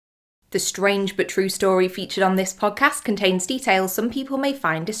The strange but true story featured on this podcast contains details some people may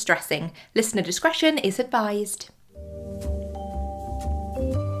find distressing. Listener discretion is advised.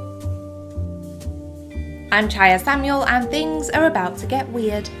 I'm Chyaz Samuel and things are about to get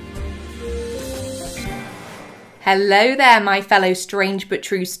weird. Hello there, my fellow strange but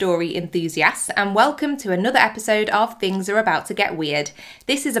true story enthusiasts, and welcome to another episode of Things Are About to Get Weird.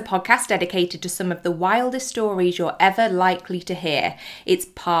 This is a podcast dedicated to some of the wildest stories you're ever likely to hear. It's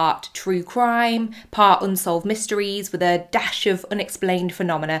part true crime, part unsolved mysteries with a dash of unexplained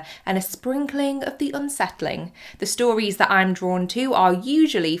phenomena and a sprinkling of the unsettling. The stories that I'm drawn to are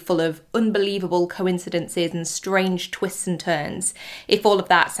usually full of unbelievable coincidences and strange twists and turns. If all of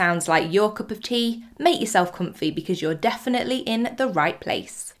that sounds like your cup of tea, make yourself comfy because you're definitely in the right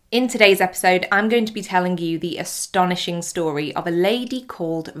place. In today's episode, I'm going to be telling you the astonishing story of a lady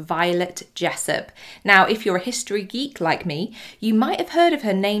called Violet Jessop. Now, if you're a history geek like me, you might have heard of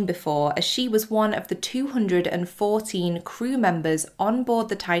her name before, as she was one of the 214 crew members on board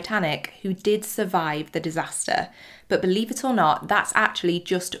the Titanic who did survive the disaster. But believe it or not, that's actually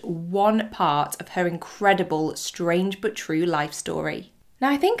just one part of her incredible, strange but true life story. Now,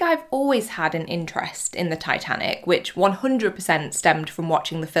 I think I've always had an interest in the Titanic, which 100% stemmed from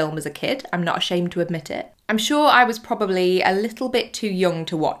watching the film as a kid. I'm not ashamed to admit it. I'm sure I was probably a little bit too young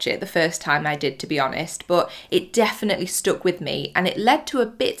to watch it the first time I did, to be honest, but it definitely stuck with me and it led to a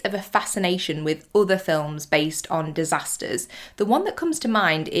bit of a fascination with other films based on disasters. The one that comes to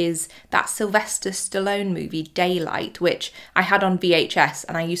mind is that Sylvester Stallone movie Daylight, which I had on VHS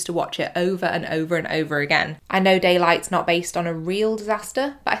and I used to watch it over and over and over again. I know Daylight's not based on a real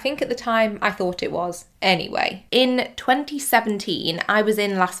disaster, but I think at the time I thought it was. Anyway, in 2017, I was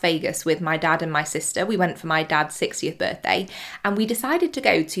in Las Vegas with my dad and my sister. We went for my dad's 60th birthday, and we decided to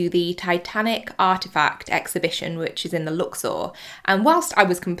go to the Titanic Artifact exhibition, which is in the Luxor. And whilst I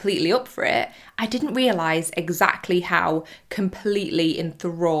was completely up for it, I didn't realise exactly how completely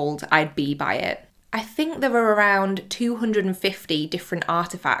enthralled I'd be by it. I think there were around 250 different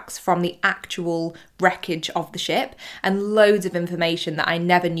artefacts from the actual wreckage of the ship and loads of information that I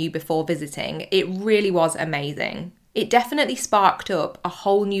never knew before visiting. It really was amazing. It definitely sparked up a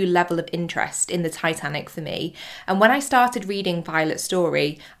whole new level of interest in the Titanic for me. And when I started reading Violet's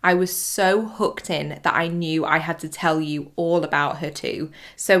story, I was so hooked in that I knew I had to tell you all about her too.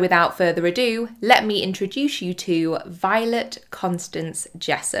 So without further ado, let me introduce you to Violet Constance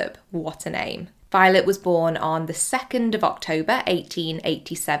Jessop. What a name. Violet was born on the 2nd of October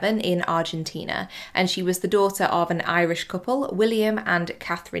 1887 in Argentina, and she was the daughter of an Irish couple, William and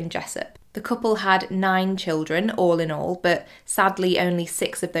Catherine Jessop. The couple had 9 children, all in all, but sadly only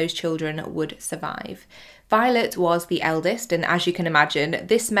 6 of those children would survive. Violet was the eldest, and as you can imagine,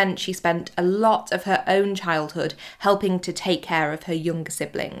 this meant she spent a lot of her own childhood helping to take care of her younger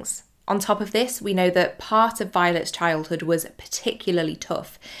siblings. On top of this, we know that part of Violet's childhood was particularly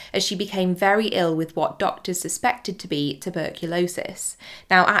tough, as she became very ill with what doctors suspected to be tuberculosis.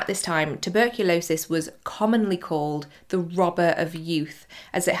 Now, at this time, tuberculosis was commonly called the robber of youth,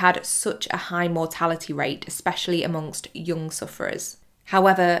 as it had such a high mortality rate, especially amongst young sufferers.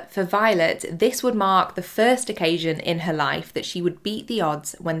 However, for Violet, this would mark the first occasion in her life that she would beat the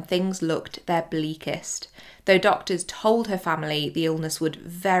odds when things looked their bleakest. Though doctors told her family the illness would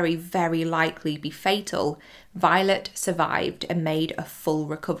very, very likely be fatal, Violet survived and made a full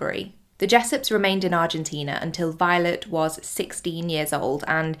recovery. The Jessops remained in Argentina until Violet was 16 years old,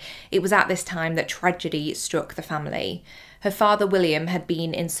 and it was at this time that tragedy struck the family. Her father William had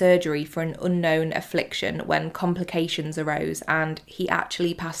been in surgery for an unknown affliction when complications arose, and he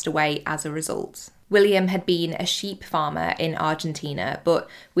actually passed away as a result. William had been a sheep farmer in Argentina, but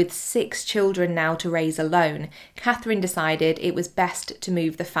with 6 children now to raise alone, Catherine decided it was best to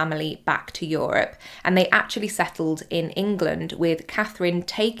move the family back to Europe, and they actually settled in England, with Catherine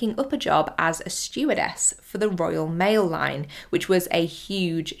taking up a job as a stewardess for the Royal Mail Line, which was a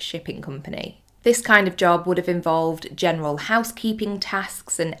huge shipping company. This kind of job would have involved general housekeeping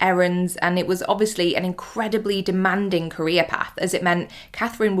tasks and errands, and it was obviously an incredibly demanding career path, as it meant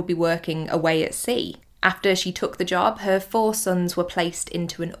Catherine would be working away at sea. After she took the job, her 4 sons were placed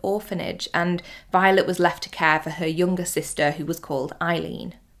into an orphanage, and Violet was left to care for her younger sister, who was called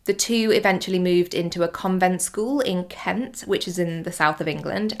Eileen. The two eventually moved into a convent school in Kent, which is in the south of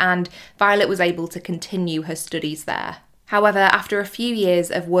England, and Violet was able to continue her studies there. However, after a few years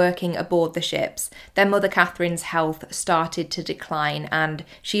of working aboard the ships, their mother Catherine's health started to decline and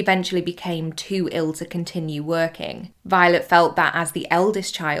she eventually became too ill to continue working. Violet felt that as the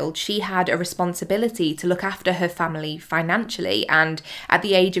eldest child, she had a responsibility to look after her family financially, and at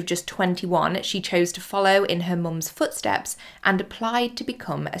the age of just 21, she chose to follow in her mum's footsteps and applied to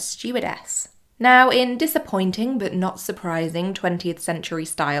become a stewardess. Now, in disappointing but not surprising 20th century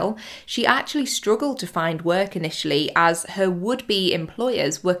style, she actually struggled to find work initially as her would-be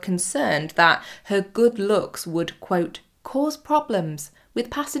employers were concerned that her good looks would, quote, cause problems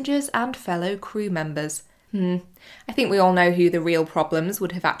with passengers and fellow crew members. I think we all know who the real problems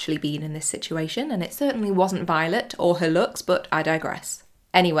would have actually been in this situation, and it certainly wasn't Violet or her looks, but I digress.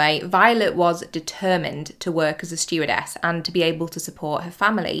 Anyway, Violet was determined to work as a stewardess and to be able to support her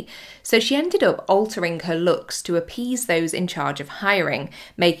family, so she ended up altering her looks to appease those in charge of hiring,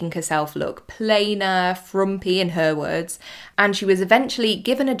 making herself look plainer, frumpy in her words, and she was eventually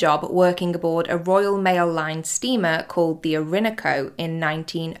given a job working aboard a Royal Mail Line steamer called the Orinoco in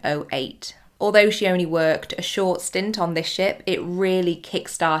 1908. Although she only worked a short stint on this ship, it really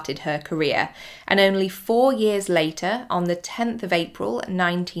kick-started her career. And only 4 years later, on the 10th of April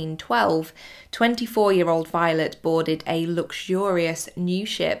 1912, 24-year-old Violet boarded a luxurious new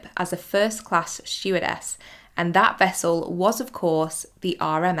ship as a first-class stewardess. And that vessel was, of course, the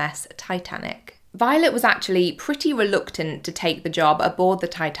RMS Titanic. Violet was actually pretty reluctant to take the job aboard the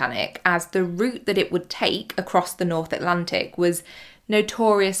Titanic, as the route that it would take across the North Atlantic was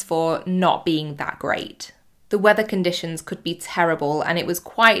notorious for not being that great. The weather conditions could be terrible, and it was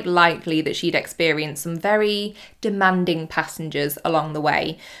quite likely that she'd experience some very demanding passengers along the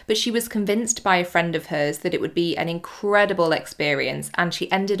way, but she was convinced by a friend of hers that it would be an incredible experience, and she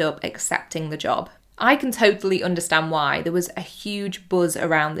ended up accepting the job. I can totally understand why. There was a huge buzz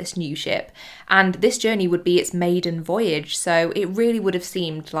around this new ship, and this journey would be its maiden voyage, so it really would have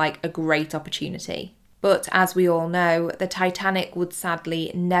seemed like a great opportunity. But as we all know, the Titanic would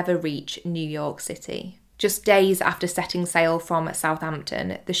sadly never reach New York City. Just days after setting sail from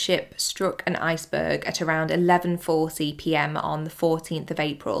Southampton, the ship struck an iceberg at around 11:40 p.m. on the 14th of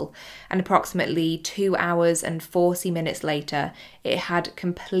April, and approximately 2 hours and 40 minutes later, it had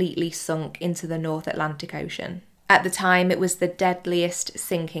completely sunk into the North Atlantic Ocean. At the time, it was the deadliest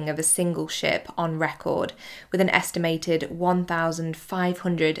sinking of a single ship on record, with an estimated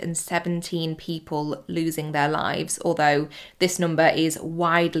 1,517 people losing their lives, although this number is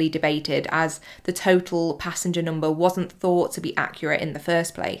widely debated as the total passenger number wasn't thought to be accurate in the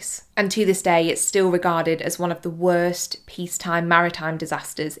first place. And to this day, it's still regarded as one of the worst peacetime maritime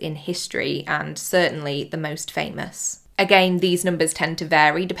disasters in history, and certainly the most famous. Again, these numbers tend to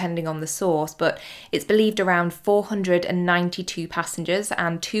vary depending on the source, but it's believed around 492 passengers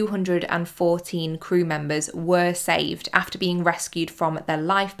and 214 crew members were saved after being rescued from their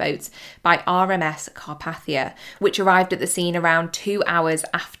lifeboats by RMS Carpathia, which arrived at the scene around 2 hours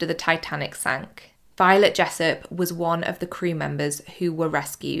after the Titanic sank. Violet Jessop was one of the crew members who were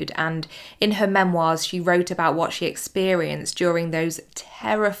rescued, and in her memoirs she wrote about what she experienced during those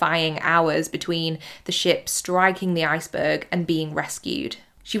terrifying hours between the ship striking the iceberg and being rescued.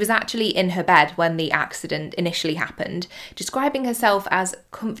 She was actually in her bed when the accident initially happened, describing herself as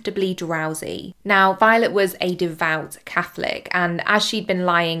comfortably drowsy. Now, Violet was a devout Catholic, and as she'd been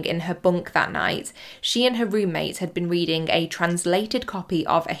lying in her bunk that night, she and her roommate had been reading a translated copy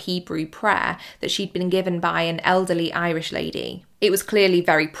of a Hebrew prayer that she'd been given by an elderly Irish lady. It was clearly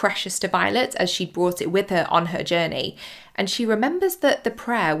very precious to Violet as she'd brought it with her on her journey, and she remembers that the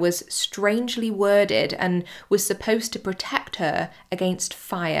prayer was strangely worded and was supposed to protect her against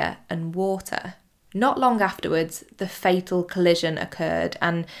fire and water. Not long afterwards, the fatal collision occurred,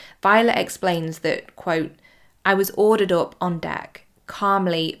 and Violet explains that, quote, "I was ordered up on deck.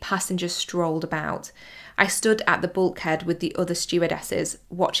 Calmly, passengers strolled about. I stood at the bulkhead with the other stewardesses,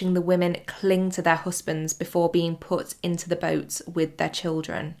 watching the women cling to their husbands before being put into the boats with their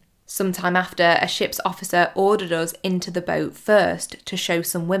children. Sometime after, a ship's officer ordered us into the boat first to show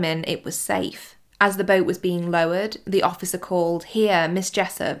some women it was safe. As the boat was being lowered, the officer called, 'Here, Miss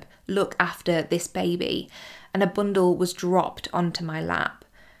Jessop, look after this baby,' and a bundle was dropped onto my lap."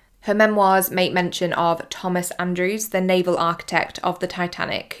 Her memoirs make mention of Thomas Andrews, the naval architect of the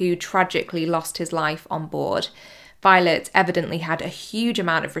Titanic, who tragically lost his life on board. Violet evidently had a huge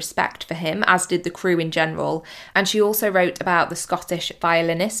amount of respect for him, as did the crew in general, and she also wrote about the Scottish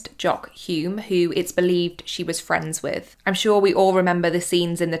violinist Jock Hume, who it's believed she was friends with. I'm sure we all remember the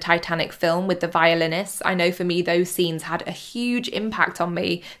scenes in the Titanic film with the violinists. I know for me those scenes had a huge impact on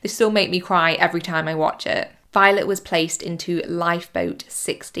me. They still make me cry every time I watch it. Violet was placed into lifeboat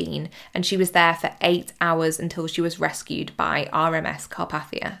 16 and she was there for 8 hours until she was rescued by RMS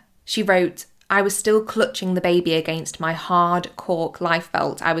Carpathia. She wrote, "I was still clutching the baby against my hard cork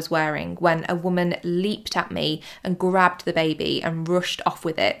lifebelt I was wearing when a woman leaped at me and grabbed the baby and rushed off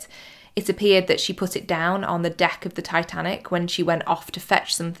with it. It appeared that she put it down on the deck of the Titanic when she went off to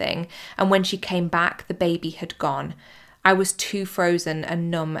fetch something, and when she came back, the baby had gone. I was too frozen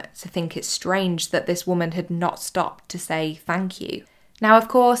and numb to think it strange that this woman had not stopped to say thank you." Now, of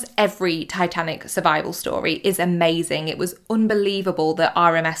course, every Titanic survival story is amazing. It was unbelievable that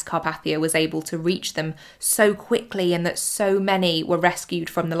RMS Carpathia was able to reach them so quickly and that so many were rescued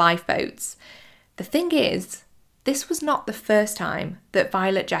from the lifeboats. The thing is, this was not the first time that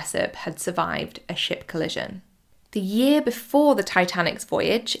Violet Jessop had survived a ship collision. The year before the Titanic's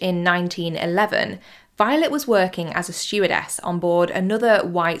voyage, in 1911, Violet was working as a stewardess on board another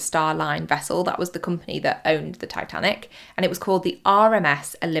White Star Line vessel. That was the company that owned the Titanic, and it was called the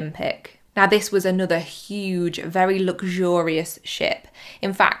RMS Olympic. Now, this was another huge, very luxurious ship.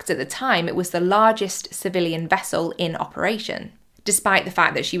 In fact, at the time, it was the largest civilian vessel in operation. Despite the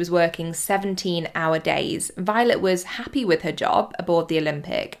fact that she was working 17-hour days, Violet was happy with her job aboard the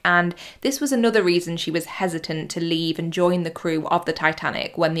Olympic, and this was another reason she was hesitant to leave and join the crew of the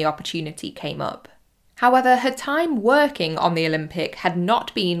Titanic when the opportunity came up. However, her time working on the Olympic had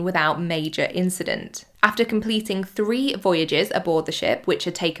not been without major incident. After completing 3 voyages aboard the ship, which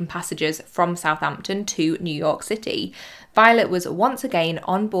had taken passengers from Southampton to New York City, Violet was once again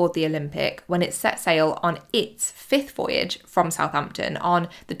on board the Olympic when it set sail on its 5th voyage from Southampton on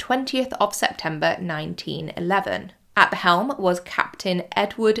the 20th of September 1911. At the helm was Captain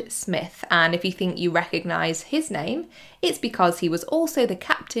Edward Smith, and if you think you recognise his name, it's because he was also the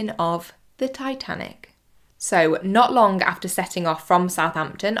captain of the Titanic. So, not long after setting off from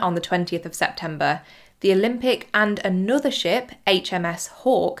Southampton on the 20th of September, the Olympic and another ship, HMS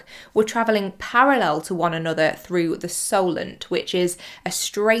Hawke, were travelling parallel to one another through the Solent, which is a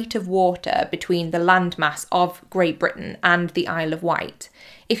strait of water between the landmass of Great Britain and the Isle of Wight.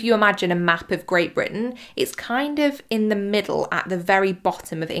 If you imagine a map of Great Britain, it's kind of in the middle at the very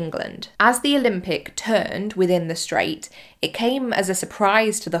bottom of England. As the Olympic turned within the strait, it came as a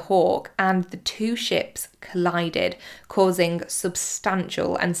surprise to the Hawke and the 2 ships collided, causing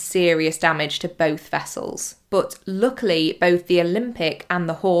substantial and serious damage to both vessels. But luckily, both the Olympic and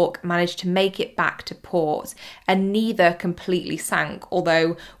the Hawke managed to make it back to port, and neither completely sank,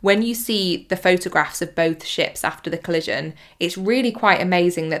 although when you see the photographs of both ships after the collision, it's really quite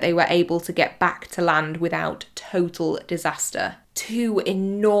amazing that they were able to get back to land without total disaster. 2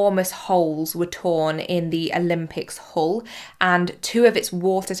 enormous holes were torn in the Olympic's hull, and 2 of its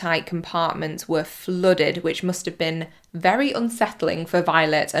watertight compartments were flooded, which must have been very unsettling for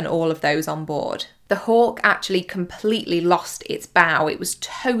Violet and all of those on board. The Hawke actually completely lost its bow. It was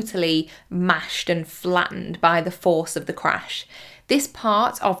totally mashed and flattened by the force of the crash. This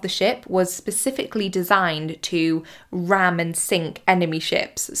part of the ship was specifically designed to ram and sink enemy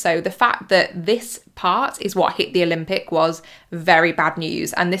ships. So the fact that this part is what hit the Olympic was very bad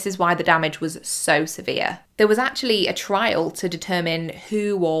news, and this is why the damage was so severe. There was actually a trial to determine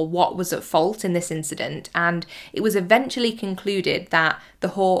who or what was at fault in this incident, and it was eventually concluded that the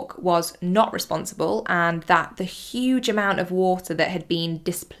Hawke was not responsible and that the huge amount of water that had been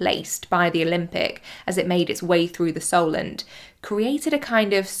displaced by the Olympic as it made its way through the Solent created a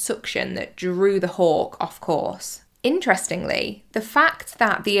kind of suction that drew the Hawke off course. Interestingly, the fact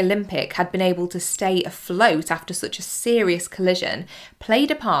that the Olympic had been able to stay afloat after such a serious collision played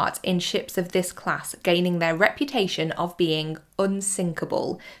a part in ships of this class gaining their reputation of being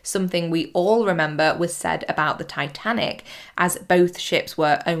unsinkable, something we all remember was said about the Titanic, as both ships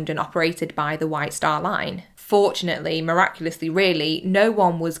were owned and operated by the White Star Line. Fortunately, miraculously really, no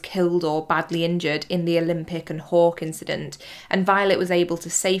one was killed or badly injured in the Olympic and Hawke incident, and Violet was able to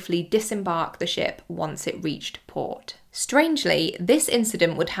safely disembark the ship once it reached port. Strangely, this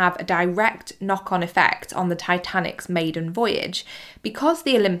incident would have a direct knock-on effect on the Titanic's maiden voyage. Because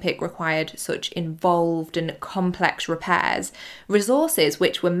the Olympic required such involved and complex repairs, resources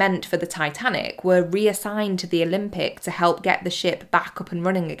which were meant for the Titanic were reassigned to the Olympic to help get the ship back up and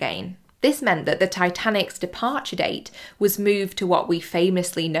running again. This meant that the Titanic's departure date was moved to what we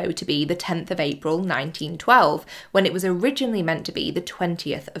famously know to be the 10th of April 1912, when it was originally meant to be the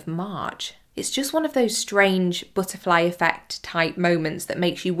 20th of March. It's just one of those strange butterfly effect type moments that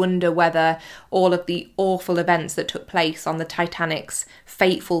makes you wonder whether all of the awful events that took place on the Titanic's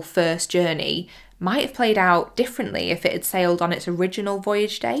fateful first journey might have played out differently if it had sailed on its original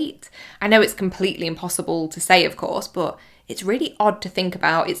voyage date. I know it's completely impossible to say, of course, but It's really odd to think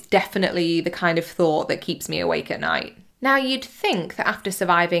about. It's definitely the kind of thought that keeps me awake at night. Now, you'd think that after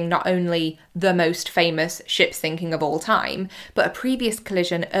surviving not only the most famous ship sinking of all time, but a previous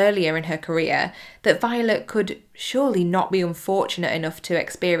collision earlier in her career, that Violet could surely not be unfortunate enough to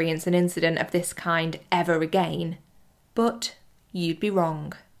experience an incident of this kind ever again. But you'd be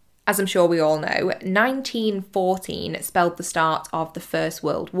wrong. As I'm sure we all know, 1914 spelled the start of the First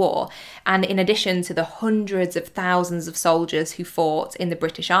World War, and in addition to the hundreds of thousands of soldiers who fought in the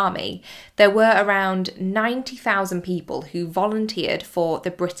British Army, there were around 90,000 people who volunteered for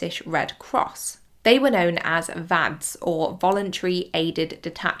the British Red Cross. They were known as VADs, or Voluntary Aided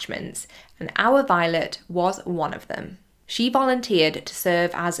Detachments, and our Violet was one of them. She volunteered to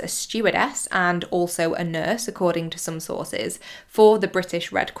serve as a stewardess and also a nurse, according to some sources, for the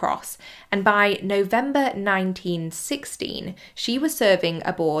British Red Cross, and by November 1916, she was serving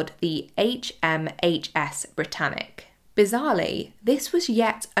aboard the HMHS Britannic. Bizarrely, this was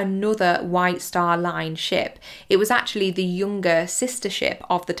yet another White Star Line ship. It was actually the younger sister ship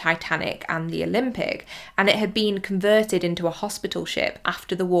of the Titanic and the Olympic, and it had been converted into a hospital ship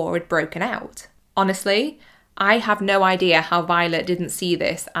after the war had broken out. Honestly, I have no idea how Violet didn't see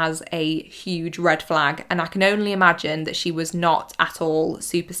this as a huge red flag, and I can only imagine that she was not at all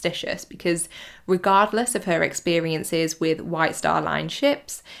superstitious, because regardless of her experiences with White Star Line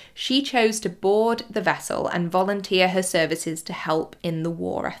ships, she chose to board the vessel and volunteer her services to help in the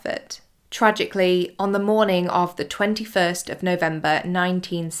war effort. Tragically, on the morning of the 21st of November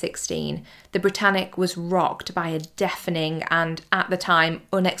 1916, the Britannic was rocked by a deafening and, at the time,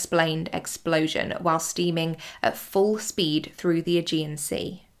 unexplained explosion while steaming at full speed through the Aegean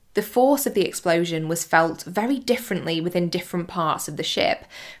Sea. The force of the explosion was felt very differently within different parts of the ship.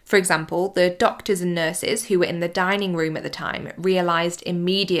 For example, the doctors and nurses who were in the dining room at the time realised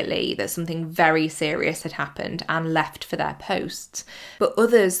immediately that something very serious had happened and left for their posts. But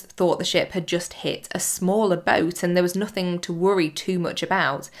others thought the ship had just hit a smaller boat and there was nothing to worry too much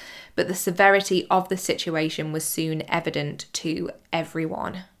about. But the severity of the situation was soon evident to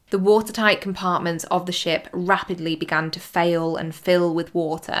everyone. The watertight compartments of the ship rapidly began to fail and fill with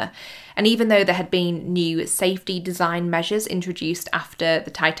water, and even though there had been new safety design measures introduced after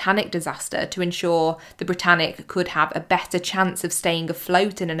the Titanic disaster to ensure the Britannic could have a better chance of staying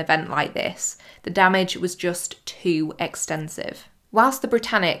afloat in an event like this, the damage was just too extensive. Whilst the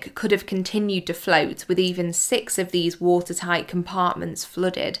Britannic could have continued to float with even 6 of these watertight compartments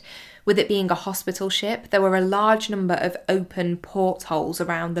flooded, with it being a hospital ship, there were a large number of open portholes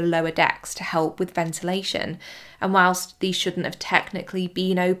around the lower decks to help with ventilation, and whilst these shouldn't have technically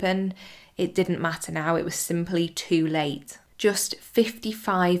been open, it didn't matter now, it was simply too late. Just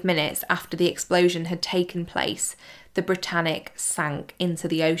 55 minutes after the explosion had taken place, the Britannic sank into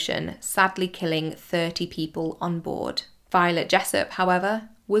the ocean, sadly killing 30 people on board. Violet Jessop, however,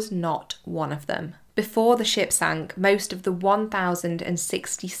 was not one of them. Before the ship sank, most of the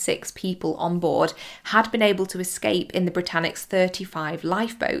 1,066 people on board had been able to escape in the Britannic's 35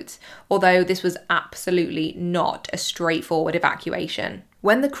 lifeboats, although this was absolutely not a straightforward evacuation.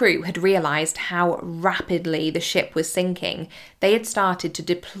 When the crew had realised how rapidly the ship was sinking, they had started to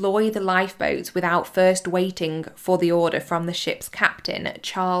deploy the lifeboats without first waiting for the order from the ship's captain,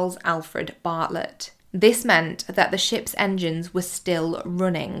 Charles Alfred Bartlett. This meant that the ship's engines were still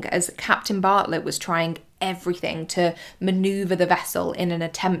running, as Captain Bartlett was trying everything to manoeuvre the vessel in an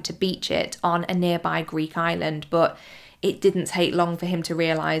attempt to beach it on a nearby Greek island, but it didn't take long for him to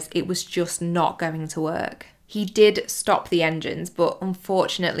realise it was just not going to work. He did stop the engines, but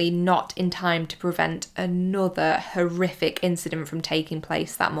unfortunately not in time to prevent another horrific incident from taking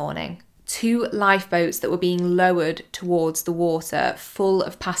place that morning. 2 lifeboats that were being lowered towards the water, full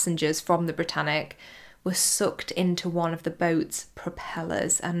of passengers from the Britannic, were sucked into one of the boat's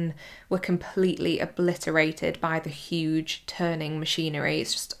propellers and were completely obliterated by the huge turning machinery.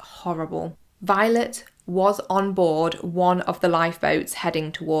 It's just horrible. Violet was on board one of the lifeboats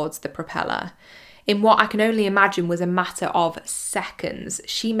heading towards the propeller. In what I can only imagine was a matter of seconds,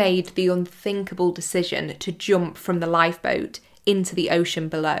 she made the unthinkable decision to jump from the lifeboat into the ocean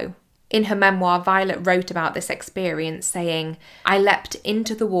below. In her memoir, Violet wrote about this experience, saying, "I leapt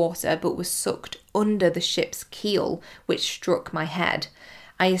into the water but was sucked under the ship's keel, which struck my head.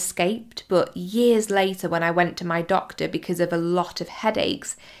 I escaped, but years later when I went to my doctor because of a lot of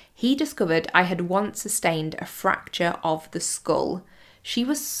headaches, he discovered I had once sustained a fracture of the skull." She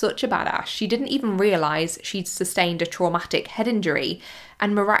was such a badass, she didn't even realise she'd sustained a traumatic head injury,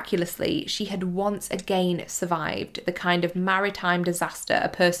 and miraculously she had once again survived the kind of maritime disaster a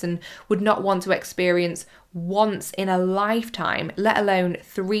person would not want to experience once in a lifetime, let alone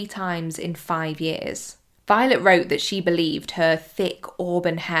 3 times in 5 years. Violet wrote that she believed her thick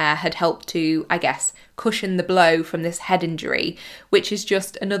auburn hair had helped to, I guess, cushion the blow from this head injury, which is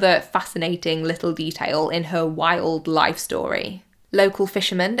just another fascinating little detail in her wild life story. Local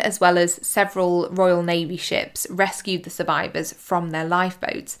fishermen, as well as several Royal Navy ships, rescued the survivors from their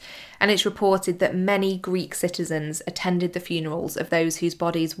lifeboats, and it's reported that many Greek citizens attended the funerals of those whose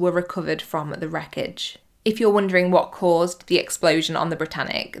bodies were recovered from the wreckage. If you're wondering what caused the explosion on the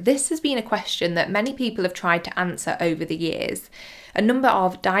Britannic, this has been a question that many people have tried to answer over the years. A number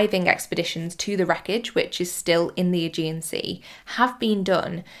of diving expeditions to the wreckage, which is still in the Aegean Sea, have been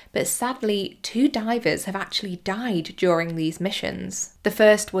done, but sadly 2 divers have actually died during these missions. The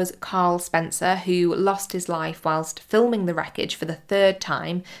first was Carl Spencer, who lost his life whilst filming the wreckage for the 3rd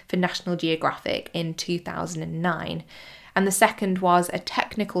time for National Geographic in 2009. And the second was a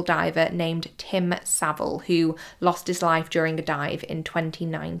technical diver named Tim Saville, who lost his life during a dive in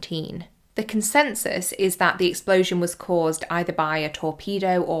 2019. The consensus is that the explosion was caused either by a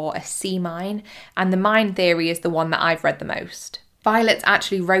torpedo or a sea mine, and the mine theory is the one that I've read the most. Violet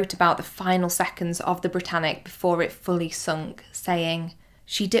actually wrote about the final seconds of the Britannic before it fully sunk, saying,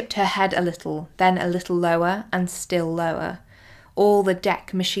 "She dipped her head a little, then a little lower, and still lower. All the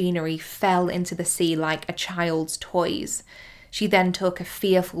deck machinery fell into the sea like a child's toys. She then took a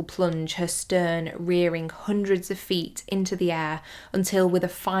fearful plunge, her stern rearing hundreds of feet into the air until with a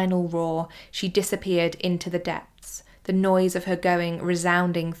final roar she disappeared into the depths, the noise of her going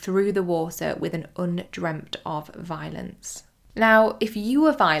resounding through the water with an undreamt of violence." Now, if you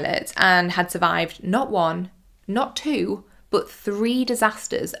were Violet and had survived not 1, not 2, but 3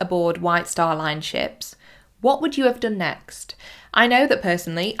 disasters aboard White Star Line ships, what would you have done next? I know that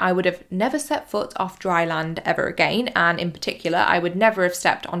personally I would have never set foot off dry land ever again, and in particular I would never have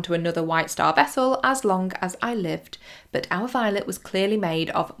stepped onto another White Star vessel as long as I lived, but our Violet was clearly made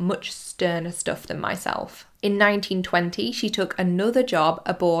of much sterner stuff than myself. In 1920 she took another job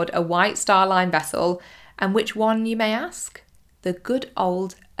aboard a White Star Line vessel, and which one, you may ask? The good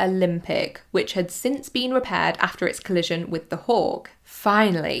old Olympic, which had since been repaired after its collision with the Hawke.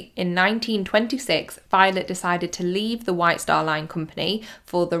 Finally, in 1926, Violet decided to leave the White Star Line company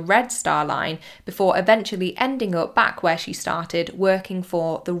for the Red Star Line before eventually ending up back where she started, working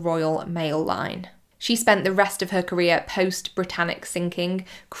for the Royal Mail Line. She spent the rest of her career post-Britannic sinking,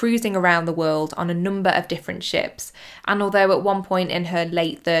 cruising around the world on a number of different ships, and although at one point in her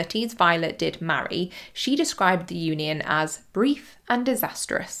late 30s Violet did marry, she described the union as brief and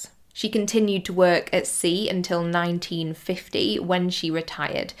disastrous. She continued to work at sea until 1950 when she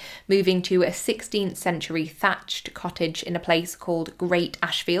retired, moving to a 16th century thatched cottage in a place called Great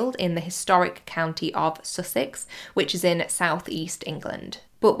Ashfield in the historic county of Sussex, which is in southeast England.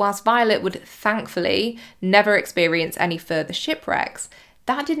 But whilst Violet would thankfully never experience any further shipwrecks,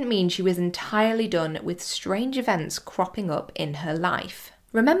 that didn't mean she was entirely done with strange events cropping up in her life.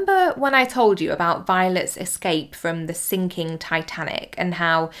 Remember when I told you about Violet's escape from the sinking Titanic and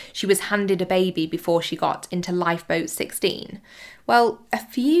how she was handed a baby before she got into lifeboat 16? Well, a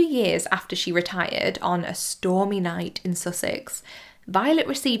few years after she retired, on a stormy night in Sussex, Violet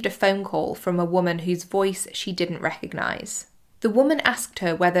received a phone call from a woman whose voice she didn't recognise. The woman asked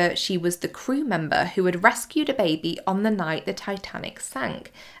her whether she was the crew member who had rescued a baby on the night the Titanic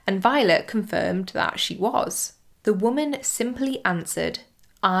sank, and Violet confirmed that she was. The woman simply answered,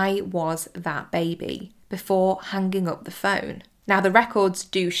 "I was that baby," before hanging up the phone. Now, the records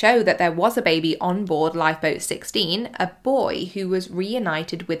do show that there was a baby on board Lifeboat 16, a boy who was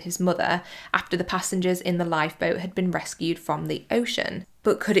reunited with his mother after the passengers in the lifeboat had been rescued from the ocean.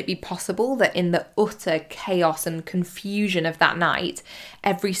 But could it be possible that in the utter chaos and confusion of that night,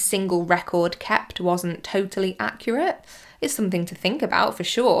 every single record kept wasn't totally accurate? It's something to think about for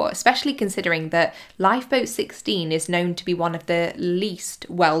sure, especially considering that Lifeboat 16 is known to be one of the least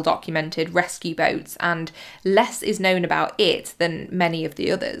well-documented rescue boats, and less is known about it than many of the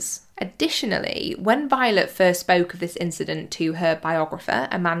others. Additionally, when Violet first spoke of this incident to her biographer,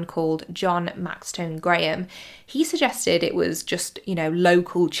 a man called John Maxtone Graham, he suggested it was just,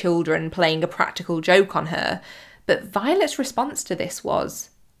 local children playing a practical joke on her. But Violet's response to this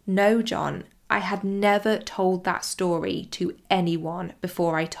was, "No, John, I had never told that story to anyone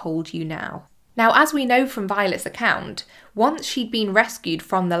before I told you now." Now, as we know from Violet's account, once she'd been rescued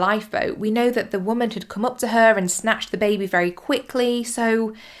from the lifeboat, we know that the woman had come up to her and snatched the baby very quickly,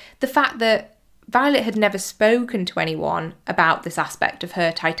 so the fact that Violet had never spoken to anyone about this aspect of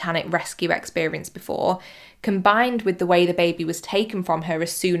her Titanic rescue experience before, combined with the way the baby was taken from her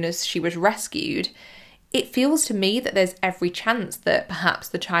as soon as she was rescued, it feels to me that there's every chance that perhaps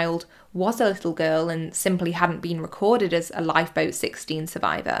the child was a little girl and simply hadn't been recorded as a Lifeboat 16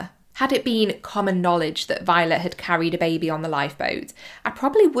 survivor. Had it been common knowledge that Violet had carried a baby on the lifeboat, I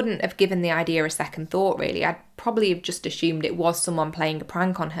probably wouldn't have given the idea a second thought, really. I'd probably have just assumed it was someone playing a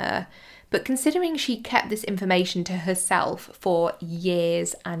prank on her. But considering she kept this information to herself for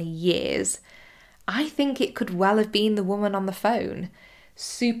years and years, I think it could well have been the woman on the phone.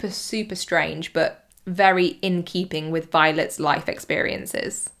 Super, super strange, but very in keeping with Violet's life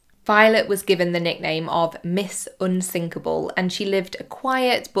experiences. Violet was given the nickname of Miss Unsinkable, and she lived a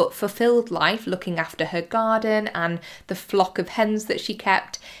quiet but fulfilled life looking after her garden and the flock of hens that she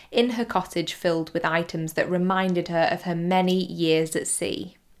kept in her cottage filled with items that reminded her of her many years at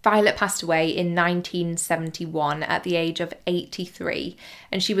sea. Violet passed away in 1971 at the age of 83,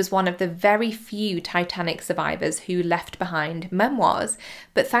 and she was one of the very few Titanic survivors who left behind memoirs,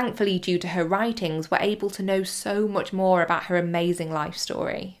 but thankfully, due to her writings, were able to know so much more about her amazing life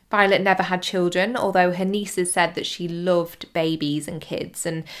story. Violet never had children, although her nieces said that she loved babies and kids,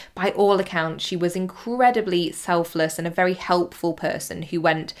 and by all accounts, she was incredibly selfless and a very helpful person who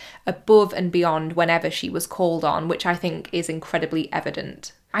went above and beyond whenever she was called on, which I think is incredibly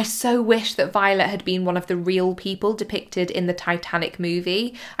evident. I so wish that Violet had been one of the real people depicted in the Titanic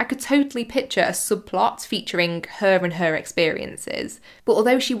movie. I could totally picture a subplot featuring her and her experiences. But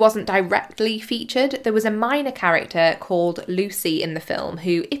although she wasn't directly featured, there was a minor character called Lucy in the film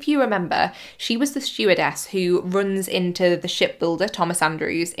who, if you remember, she was the stewardess who runs into the shipbuilder, Thomas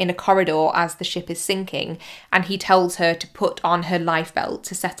Andrews, in a corridor as the ship is sinking, and he tells her to put on her lifebelt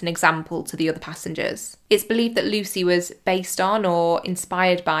to set an example to the other passengers. It's believed that Lucy was based on or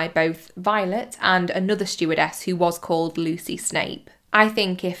inspired by both Violet and another stewardess who was called Lucy Snape. I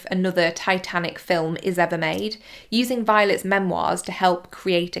think if another Titanic film is ever made, using Violet's memoirs to help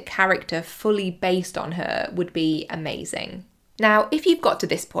create a character fully based on her would be amazing. Now, if you've got to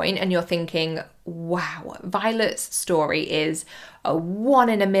this point and you're thinking, wow, Violet's story is a 1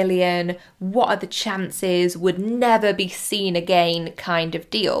 in a million, what are the chances, would never be seen again kind of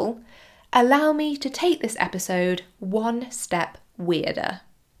deal, allow me to take this episode one step weirder.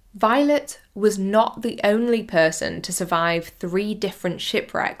 Violet was not the only person to survive 3 different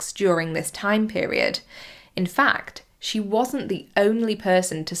shipwrecks during this time period. In fact, she wasn't the only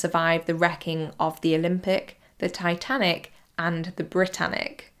person to survive the wrecking of the Olympic, the Titanic, and the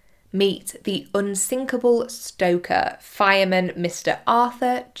Britannic. Meet the unsinkable stoker, fireman Mr.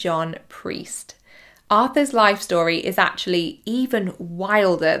 Arthur John Priest. Arthur's life story is actually even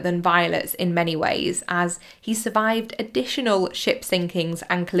wilder than Violet's in many ways, as he survived additional ship sinkings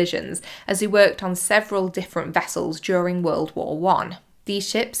and collisions as he worked on several different vessels during World War I. These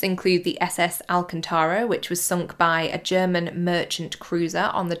ships include the SS Alcantara, which was sunk by a German merchant cruiser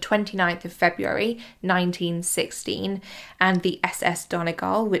on the 29th of February 1916, and the SS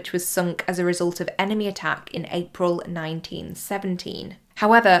Donegal, which was sunk as a result of enemy attack in April 1917.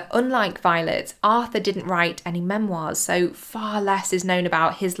 However, unlike Violet, Arthur didn't write any memoirs, so far less is known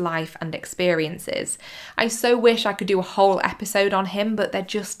about his life and experiences. I so wish I could do a whole episode on him, but there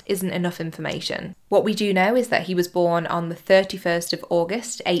just isn't enough information. What we do know is that he was born on the 31st of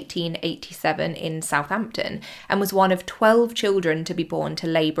August 1887 in Southampton, and was one of 12 children to be born to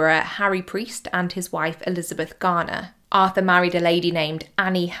labourer Harry Priest and his wife Elizabeth Garner. Arthur married a lady named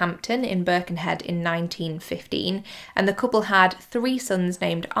Annie Hampton in Birkenhead in 1915, and the couple had 3 sons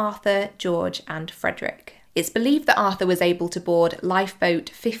named Arthur, George, and Frederick. It's believed that Arthur was able to board lifeboat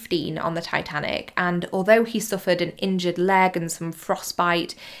 15 on the Titanic, and although he suffered an injured leg and some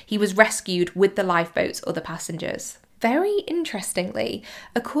frostbite, he was rescued with the lifeboat's other passengers. Very interestingly,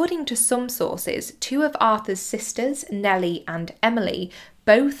 according to some sources, 2 of Arthur's sisters, Nellie and Emily,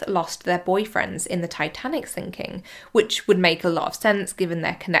 both lost their boyfriends in the Titanic sinking, which would make a lot of sense given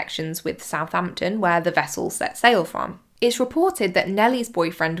their connections with Southampton, where the vessel set sail from. It's reported that Nellie's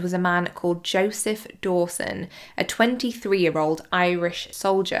boyfriend was a man called Joseph Dawson, a 23-year-old Irish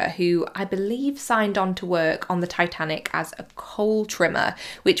soldier who I believe signed on to work on the Titanic as a coal trimmer,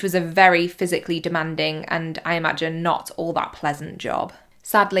 which was a very physically demanding and I imagine not all that pleasant job.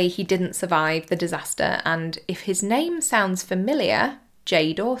 Sadly, he didn't survive the disaster, and if his name sounds familiar,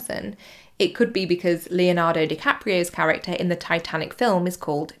 J. Dawson, it could be because Leonardo DiCaprio's character in the Titanic film is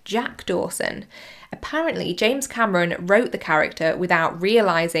called Jack Dawson. Apparently, James Cameron wrote the character without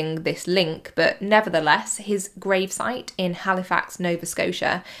realising this link, but nevertheless, his gravesite in Halifax, Nova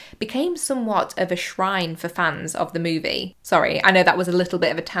Scotia, became somewhat of a shrine for fans of the movie. Sorry, I know that was a little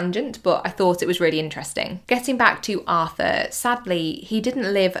bit of a tangent, but I thought it was really interesting. Getting back to Arthur, sadly, he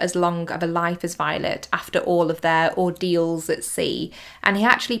didn't live as long of a life as Violet after all of their ordeals at sea, and he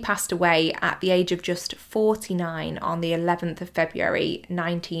actually passed away away at the age of just 49 on the 11th of February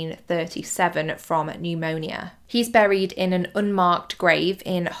 1937 from pneumonia. He's buried in an unmarked grave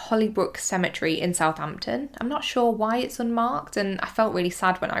in Hollybrook Cemetery in Southampton. I'm not sure why it's unmarked, and I felt really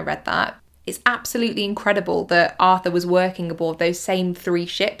sad when I read that. It's absolutely incredible that Arthur was working aboard those same 3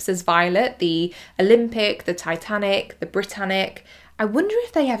 ships as Violet, the Olympic, the Titanic, the Britannic. I wonder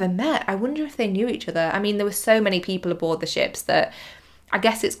if they ever met. I wonder if they knew each other. I mean, there were so many people aboard the ships that I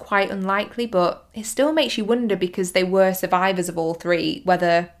guess it's quite unlikely, but it still makes you wonder, because they were survivors of all 3,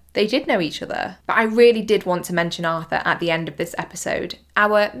 whether they did know each other. But I really did want to mention Arthur at the end of this episode,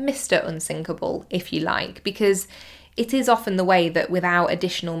 our Mr. Unsinkable, if you like, because it is often the way that without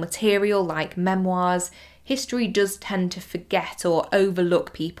additional material like memoirs, history does tend to forget or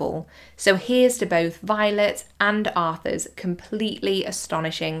overlook people. So here's to both Violet and Arthur's completely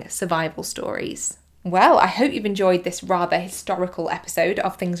astonishing survival stories. Well, I hope you've enjoyed this rather historical episode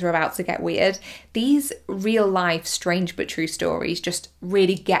of Things Are About to Get Weird. These real-life strange but true stories just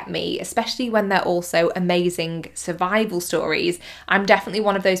really get me, especially when they're also amazing survival stories. I'm definitely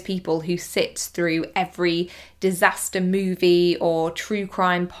one of those people who sits through every disaster movie or true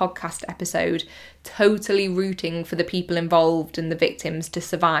crime podcast episode totally rooting for the people involved and the victims to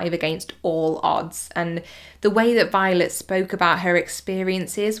survive against all odds. And the way that Violet spoke about her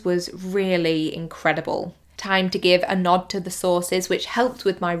experiences was really incredible. Time to give a nod to the sources which helped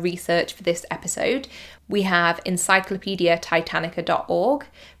with my research for this episode. We have encyclopediatitanica.org,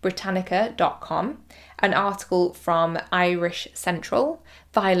 britannica.com, an article from Irish Central,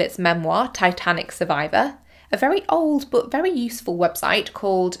 Violet's memoir, Titanic Survivor, a very old but very useful website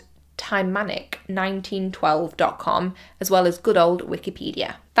called Titanic1912.com, as well as good old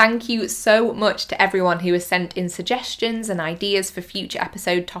Wikipedia. Thank you so much to everyone who has sent in suggestions and ideas for future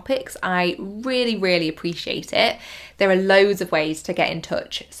episode topics. I really appreciate it. There are loads of ways to get in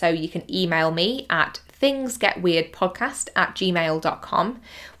touch, so you can email me at thingsgetweirdpodcast@gmail.com.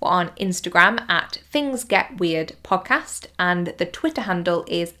 We're on Instagram at thingsgetweirdpodcast, and the Twitter handle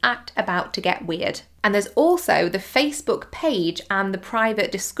is @abouttogetweird. And there's also the Facebook page and the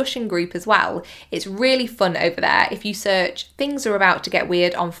private discussion group as well. It's really fun over there. If you search Things Are About to Get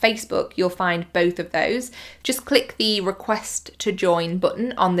Weird on Facebook, you'll find both of those. Just click the request to join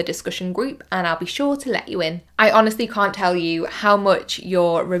button on the discussion group and I'll be sure to let you in. I honestly can't tell you how much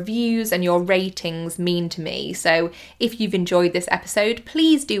your reviews and your ratings mean to me. So if you've enjoyed this episode,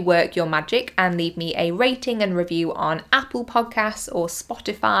 please do work your magic and leave me a rating and review on Apple Podcasts or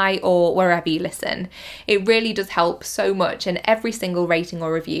Spotify or wherever you listen. It really does help so much, and every single rating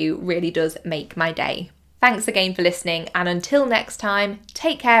or review really does make my day. Thanks again for listening, and until next time,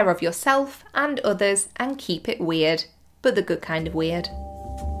 take care of yourself and others and keep it weird, but the good kind of weird.